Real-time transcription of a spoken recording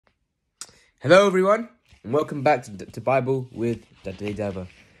Hello everyone, and welcome back to Bible with the Daily Diver.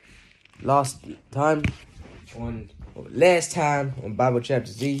 Last time on Bible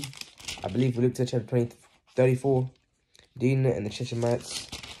chapter Z, I believe we looked at chapter 34, Dinah and the Shechemites.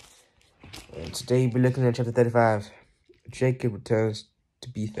 And today we're looking at chapter 35, Jacob returns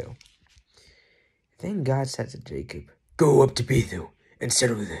to Bethel. Then God said to Jacob, "Go up to Bethel and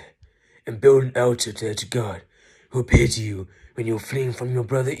settle there, and build an altar there to God, who appeared to you when you were fleeing from your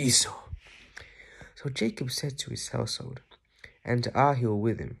brother Esau." So Jacob said to his household, and to all who were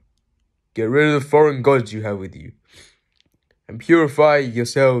with him, "Get rid of the foreign gods you have with you, and purify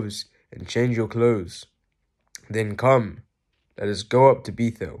yourselves, and change your clothes. Then come, let us go up to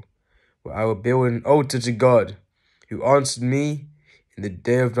Bethel, where I will build an altar to God, who answered me in the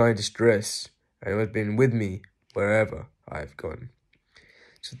day of my distress, and who has been with me wherever I have gone."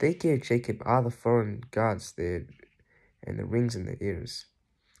 So they gave Jacob all the foreign gods there, and the rings in their ears.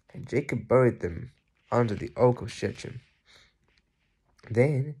 And Jacob buried them under the oak of Shechem.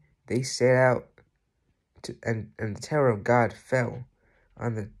 Then they set out, and the terror of God fell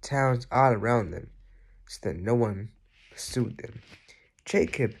on the towns all around them, so that no one pursued them.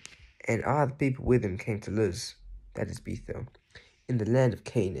 Jacob and all the people with him came to Luz, that is Bethel, in the land of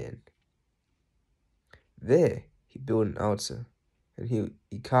Canaan. There he built an altar, and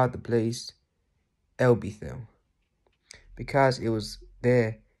he called the place El Bethel, because it was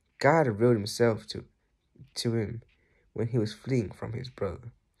there God revealed himself to him when he was fleeing from his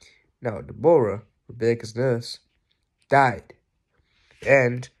brother. Now Deborah, Rebekah's nurse, died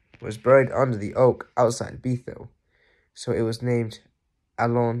and was buried under the oak outside Bethel, so it was named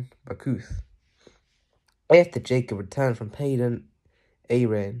Allon Bakuth. After Jacob returned from Padan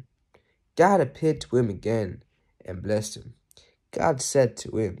Aram, God appeared to him again and blessed him. God said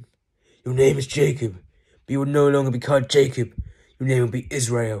to him, "Your name is Jacob, but you will no longer be called Jacob. Your name will be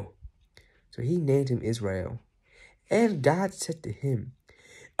Israel." So he named him Israel. And God said to him,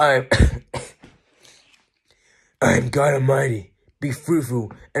 I am God Almighty. Be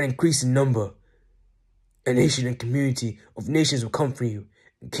fruitful and increase in number. A nation and community of nations will come from you,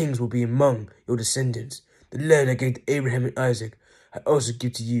 and kings will be among your descendants. The land I gave to Abraham and Isaac, I also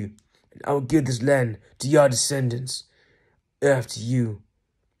give to you, and I will give this land to your descendants after you.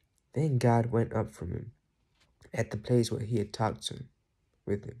 Then God went up from him at the place where he had talked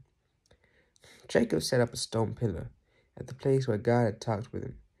with him. Jacob set up a stone pillar at the place where God had talked with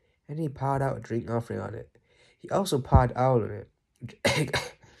him, and he poured out a drink offering on it. He also poured oil on it.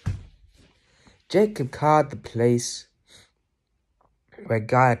 Jacob called the place where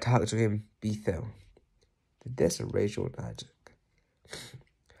God had talked to him Bethel, the desolation of Isaac.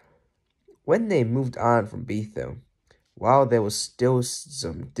 When they moved on from Bethel, while there was still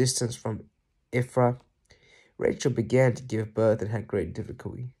some distance from Ephraim, Rachel began to give birth and had great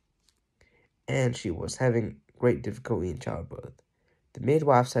difficulty. And she was having great difficulty in childbirth. The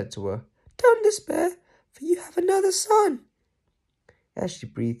midwife said to her, "Don't despair, for you have another son." As she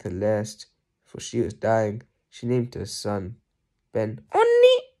breathed her last, for she was dying, she named her son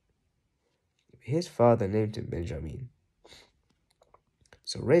Ben-Oni. His father named him Benjamin.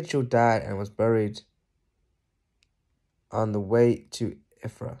 So Rachel died and was buried on the way to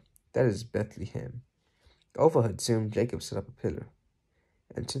Ephraim, that is Bethlehem. Over her tomb, Jacob set up a pillar,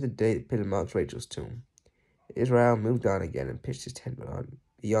 and to the day the pillar marks Rachel's tomb. Israel moved on again and pitched his tent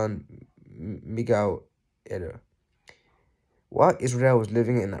beyond Migdal Eder. While Israel was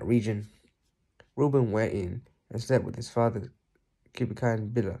living in that region, Reuben went in and slept with his father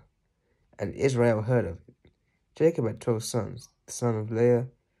Kibbekin Bilhah, and Israel heard of it. Jacob had 12 sons, the son of Leah,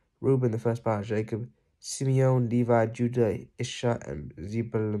 Reuben the firstborn of Jacob, Simeon, Levi, Judah, Issachar, and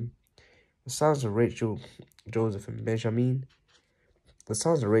Zebulun. The sons of Rachel, Joseph, and Benjamin. The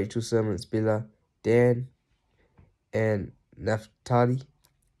sons of Rachel's servants, Bilhah, Dan, and Naphtali.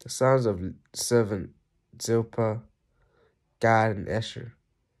 The sons of servant Zilpah, Gad, and Asher.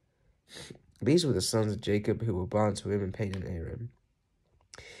 These were the sons of Jacob who were born to him in Padan Aram.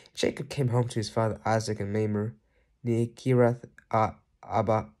 Jacob came home to his father Isaac and Mamre near Kiriath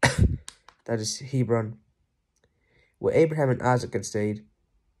Abba, that is Hebron, where Abraham and Isaac had stayed.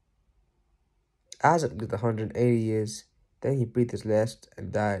 Isaac lived 180 years. Then he breathed his last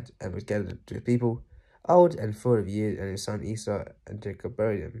and died, and was gathered to the people, old and full of years, and his son Esau and Jacob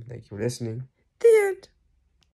buried him. Thank you for listening.